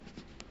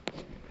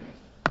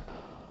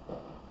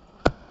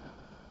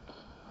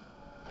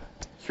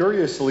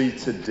Curiously,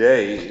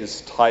 today is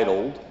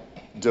titled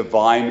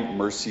Divine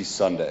Mercy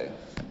Sunday,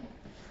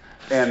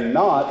 and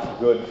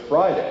not Good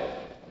Friday.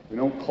 We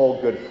don't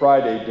call Good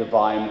Friday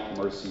Divine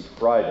Mercy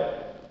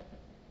Friday,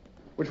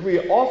 which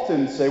we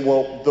often say,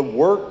 well, the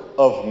work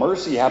of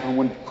mercy happened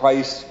when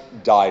Christ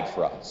died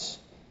for us.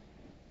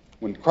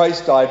 When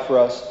Christ died for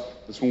us,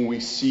 that's when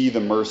we see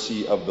the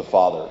mercy of the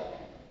Father.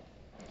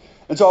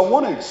 And so I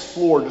want to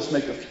explore, just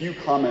make a few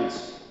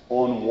comments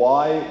on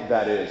why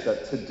that is,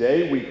 that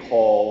today we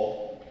call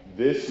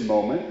this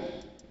moment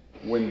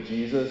when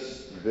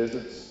Jesus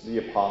visits the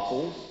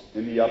apostles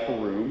in the upper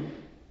room,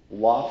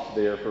 locked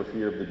there for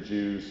fear of the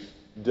Jews,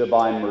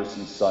 Divine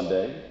Mercy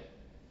Sunday,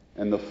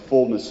 and the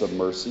fullness of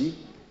mercy,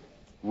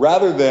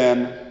 rather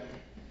than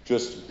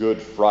just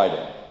Good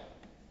Friday. I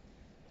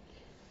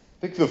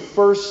think the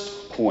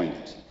first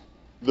point,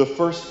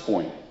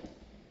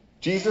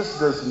 Jesus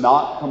does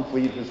not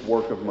complete his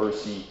work of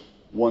mercy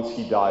once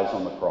he dies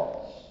on the cross.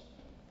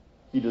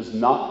 He does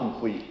not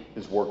complete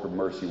his work of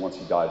mercy once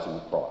he dies on the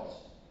cross.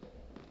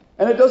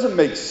 And it doesn't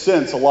make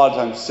sense a lot of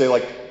times to say,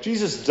 like,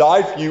 Jesus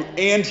died for you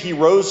and he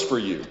rose for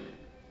you.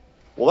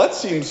 Well, that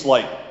seems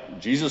like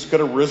Jesus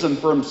could have risen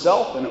for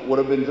himself and it would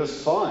have been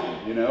just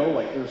fine,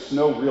 Like, there's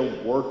no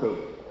real work of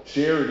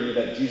charity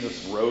that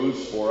Jesus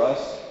rose for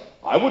us.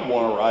 I would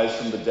want to rise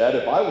from the dead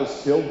if I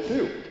was killed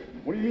too.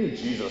 What do you mean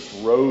Jesus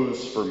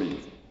rose for me?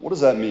 What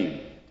does that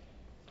mean?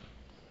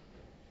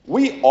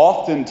 We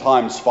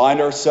oftentimes find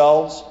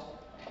ourselves,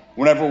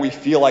 whenever we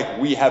feel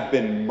like we have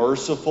been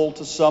merciful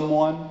to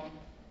someone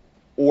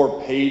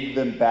or paid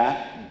them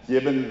back,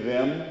 given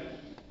them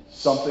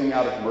something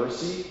out of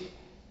mercy,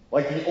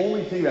 like the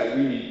only thing that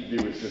we need to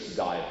do is just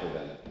die for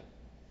them,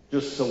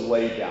 just to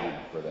lay down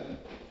for them.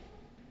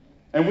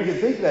 And we can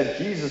think that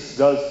Jesus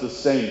does the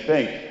same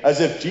thing, as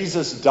if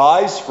Jesus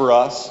dies for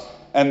us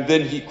and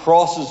then he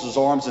crosses his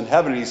arms in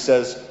heaven and he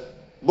says,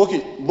 look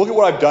at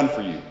what I've done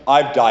for you.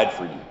 I've died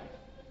for you.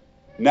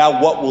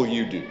 Now what will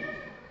you do?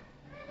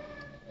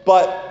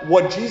 But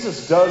what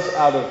Jesus does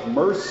out of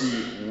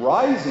mercy,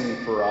 rising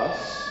for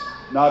us,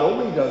 not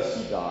only does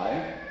he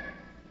die,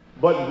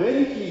 but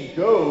then he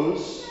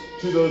goes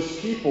to those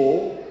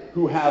people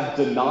who have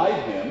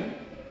denied him,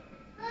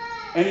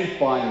 and he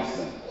finds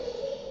them.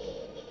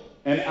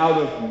 And out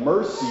of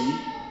mercy,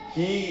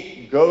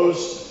 he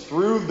goes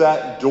through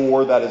that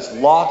door that is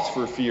locked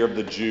for fear of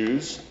the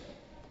Jews,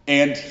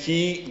 and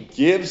he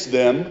gives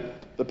them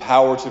the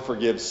power to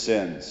forgive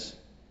sins.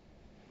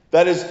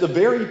 That is, the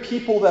very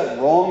people that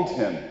wronged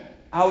him,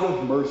 out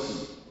of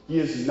mercy. He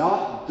is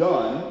not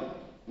done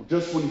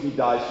just when he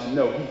dies.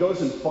 No, he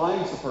goes and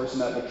finds the person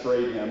that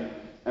betrayed him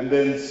and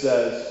then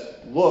says,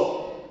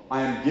 look,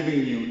 I am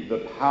giving you the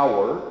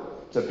power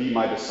to be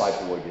my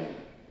disciple again.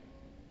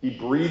 He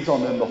breathes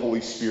on them the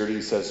Holy Spirit and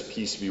he says,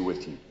 peace be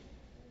with you.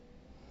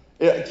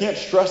 I can't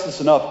stress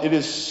this enough. It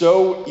is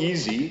so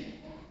easy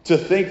to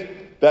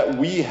think that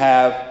we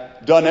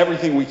have done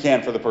everything we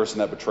can for the person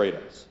that betrayed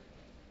us.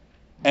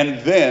 And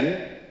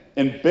then,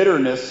 in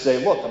bitterness,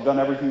 say, look, I've done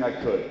everything I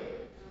could.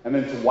 And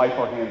then to wipe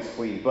our hands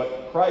clean.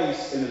 But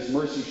Christ, in his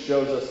mercy,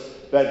 shows us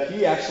that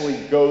he actually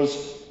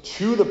goes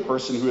to the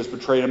person who has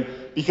betrayed him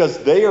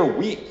because they are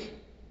weak.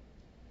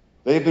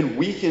 They have been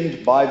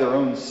weakened by their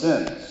own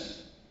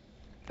sins.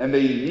 And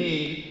they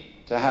need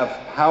to have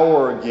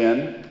power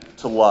again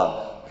to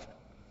love.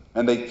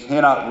 And they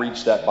cannot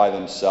reach that by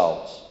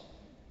themselves.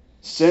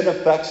 Sin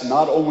affects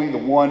not only the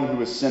one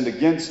who is sinned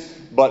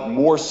against, but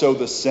more so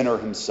the sinner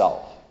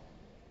himself.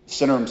 The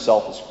sinner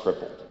himself is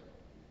crippled.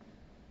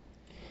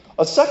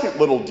 A second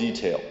little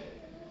detail,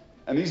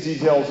 and these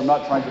details, I'm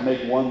not trying to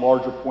make one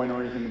larger point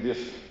or anything,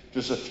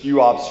 just a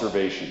few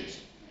observations.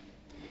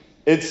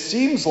 It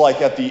seems like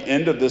at the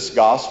end of this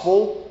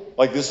gospel,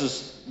 like this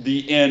is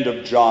the end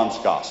of John's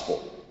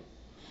gospel.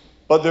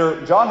 But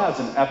John has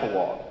an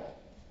epilogue.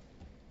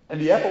 And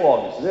the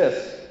epilogue is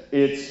this.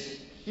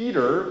 It's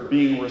Peter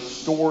being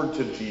restored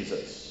to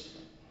Jesus.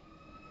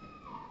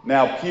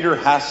 Now, Peter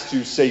has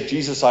to say,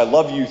 Jesus, I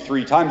love you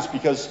 3 times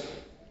because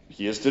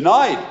he has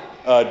denied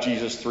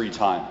Jesus 3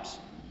 times.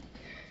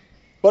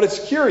 But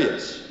it's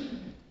curious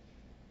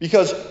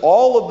because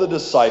all of the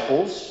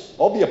disciples,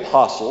 all the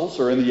apostles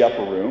are in the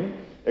upper room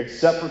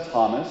except for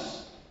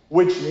Thomas,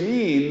 which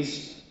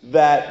means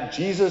that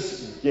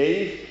Jesus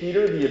gave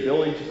Peter the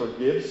ability to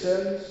forgive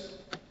sins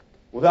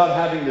without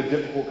having the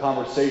difficult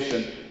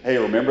conversation, hey,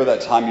 remember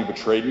that time you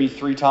betrayed me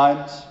 3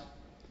 times?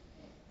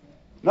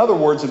 In other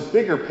words, in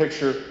bigger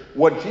picture,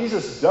 what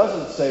Jesus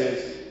doesn't say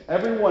is,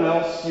 everyone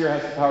else here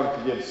has the power to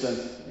forgive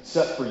sins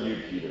except for you,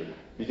 Peter,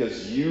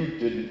 because you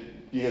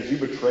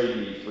betrayed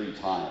me 3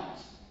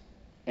 times.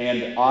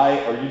 And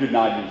you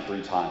denied me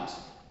 3 times.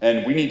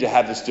 And we need to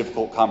have this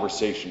difficult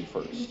conversation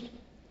first.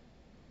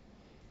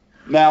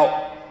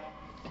 Now,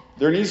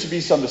 there needs to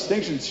be some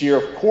distinctions here.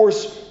 Of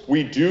course,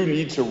 we do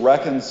need to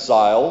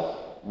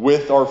reconcile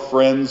with our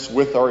friends,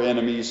 with our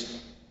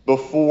enemies,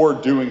 before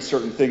doing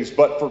certain things.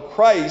 But for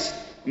Christ,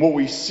 what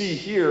we see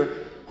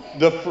here,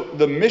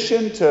 the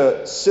mission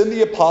to send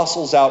the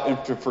apostles out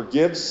and to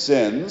forgive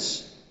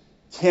sins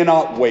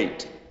cannot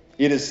wait.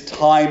 it is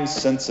time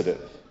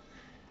sensitive.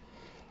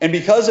 And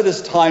because it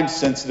is time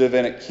sensitive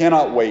and it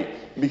cannot wait,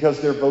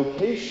 because their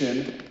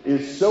vocation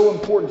is so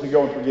important to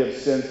go and forgive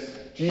sins,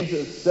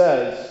 Jesus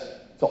says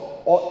to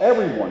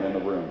everyone in the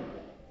room,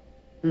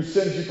 whose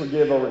sins you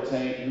forgive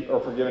are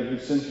forgiven,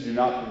 whose sins you do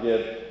not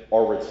forgive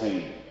are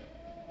retained.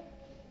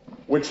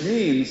 Which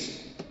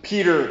means,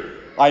 Peter,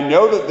 I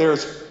know that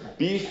there's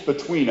beef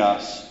between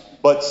us,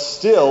 but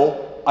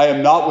still I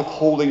am not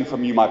withholding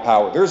from you my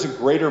power. There's a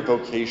greater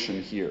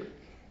vocation here,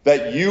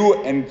 that you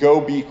and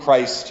go be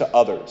Christ to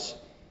others.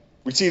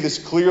 We see this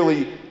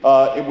clearly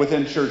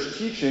within church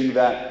teaching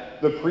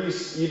that the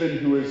priest, even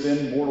who is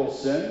in mortal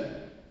sin,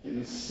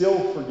 can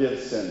still forgive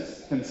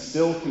sins, can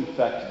still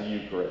confect the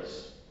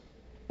Eucharist.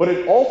 But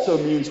it also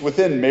means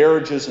within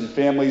marriages and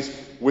families,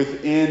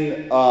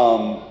 within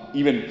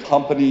even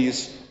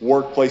companies,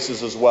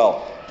 workplaces as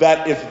well,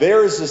 that if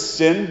there is a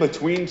sin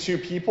between two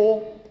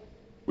people,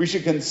 we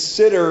should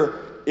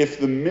consider if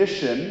the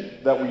mission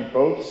that we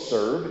both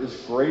serve is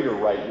greater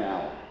right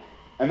now.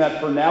 And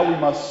that for now we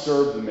must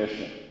serve the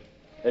mission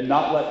and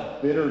not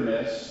let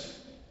bitterness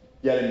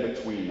get in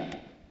between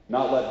that.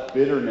 Not let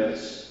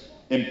bitterness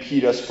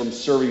impede us from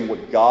serving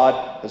what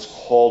God has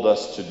called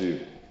us to do.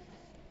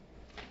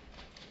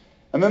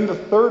 And then the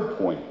third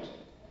point,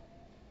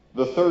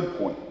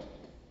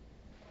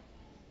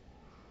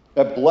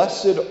 that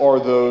blessed are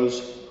those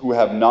who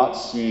have not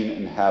seen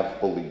and have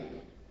believed.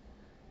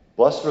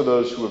 Blessed are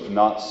those who have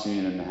not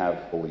seen and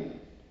have believed.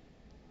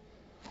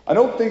 I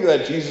don't think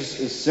that Jesus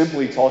is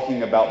simply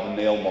talking about the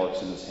nail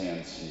marks in his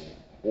hands here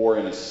or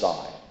in his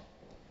side.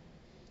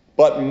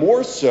 But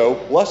more so,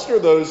 blessed are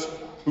those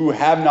who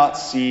have not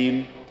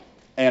seen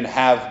and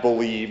have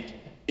believed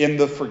in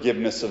the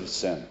forgiveness of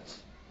sins.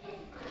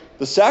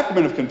 The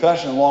sacrament of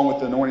confession, along with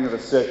the anointing of the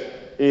sick,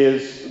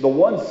 is the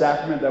one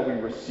sacrament that we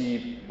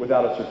receive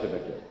without a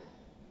certificate.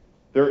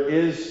 There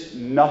is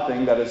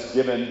nothing that is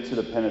given to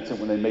the penitent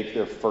when they make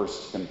their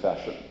first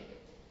confession.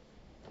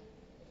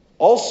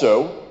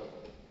 Also,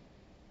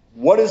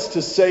 what is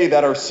to say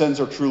that our sins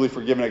are truly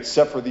forgiven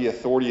except for the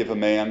authority of a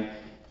man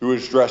who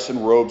is dressed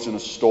in robes and a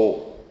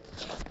stole?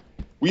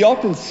 We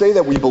often say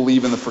that we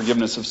believe in the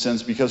forgiveness of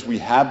sins because we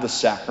have the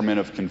sacrament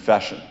of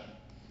confession.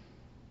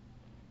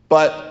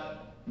 But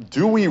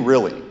do we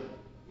really?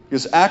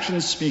 Because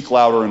actions speak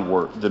louder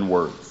than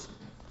words.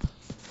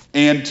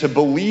 And to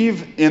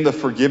believe in the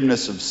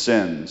forgiveness of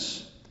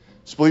sins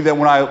is to believe that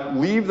when I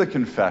leave the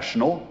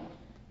confessional,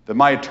 that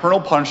my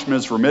eternal punishment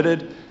is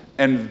remitted,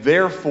 and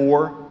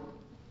therefore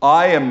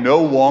I am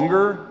no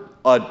longer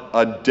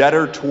a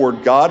debtor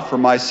toward God for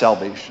my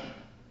salvation.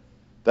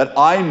 That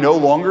I no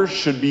longer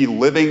should be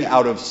living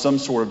out of some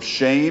sort of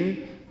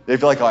shame. They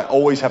feel like I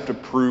always have to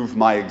prove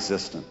my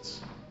existence.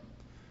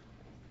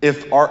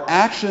 If our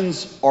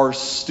actions are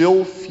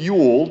still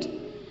fueled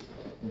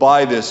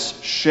by this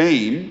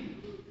shame,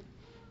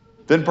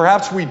 then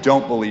perhaps we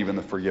don't believe in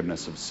the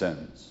forgiveness of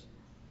sins.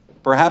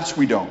 Perhaps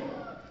we don't.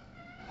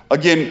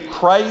 Again,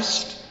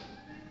 Christ,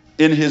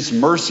 in his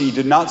mercy,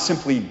 did not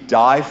simply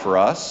die for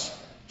us.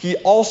 He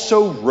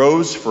also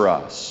rose for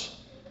us.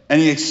 And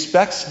he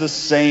expects the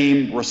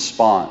same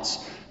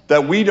response.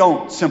 That we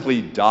don't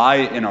simply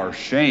die in our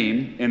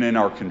shame and in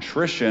our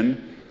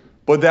contrition,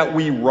 but that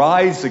we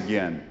rise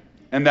again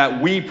and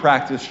that we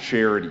practice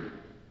charity.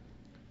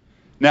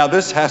 Now,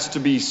 this has to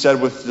be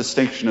said with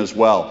distinction as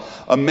well.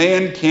 A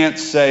man can't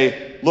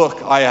say,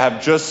 look, I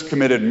have just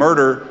committed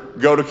murder,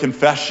 go to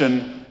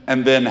confession,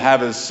 and then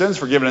have his sins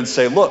forgiven and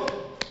say, look,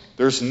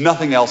 there's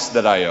nothing else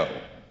that I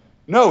owe.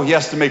 No, he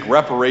has to make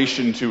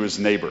reparation to his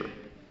neighbor.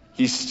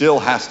 He still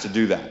has to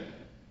do that.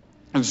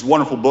 There's a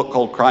wonderful book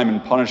called Crime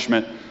and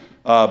Punishment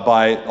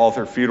by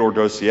author Fyodor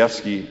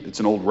Dostoevsky. It's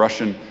an old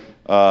Russian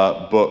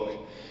book.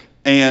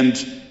 And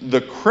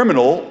the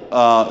criminal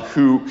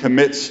who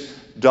commits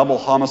double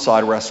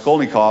homicide,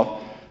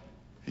 Raskolnikov,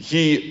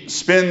 he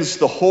spends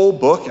the whole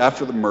book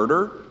after the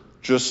murder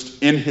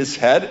just in his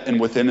head and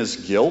within his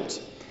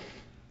guilt.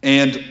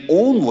 And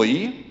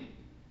only,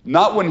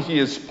 not when he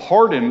is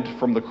pardoned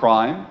from the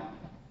crime,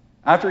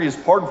 after he is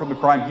pardoned from the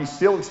crime, he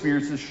still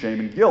experiences shame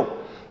and guilt.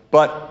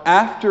 But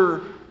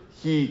after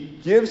he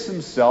gives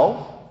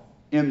himself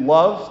in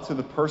love to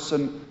the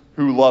person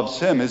who loves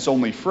him, his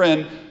only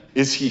friend,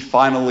 is he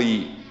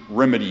finally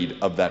remedied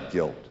of that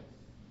guilt.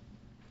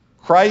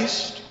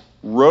 Christ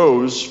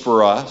rose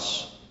for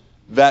us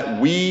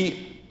that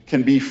we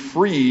can be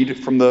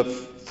freed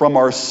from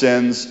our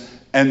sins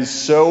and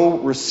so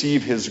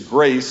receive his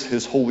grace,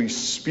 his Holy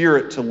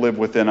Spirit to live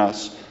within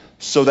us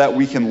so that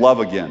we can love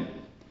again.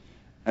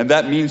 And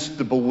that means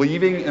the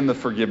believing in the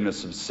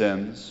forgiveness of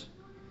sins,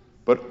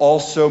 but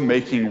also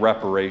making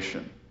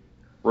reparation,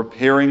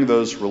 repairing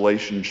those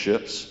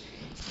relationships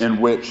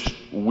in which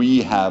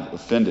we have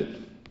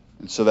offended,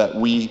 and so that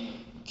we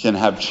can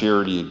have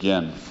charity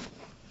again.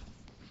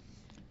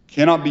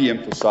 Cannot be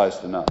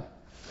emphasized enough.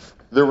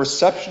 The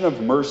reception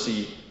of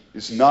mercy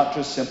is not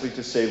just simply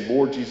to say,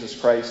 Lord Jesus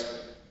Christ,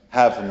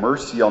 have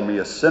mercy on me,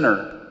 a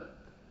sinner,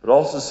 but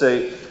also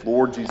say,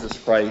 Lord Jesus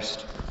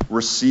Christ,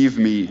 receive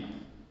me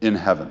in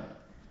heaven.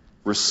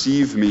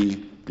 Receive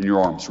me in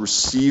your arms.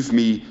 Receive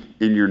me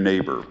in your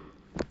neighbor.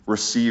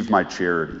 Receive my charity.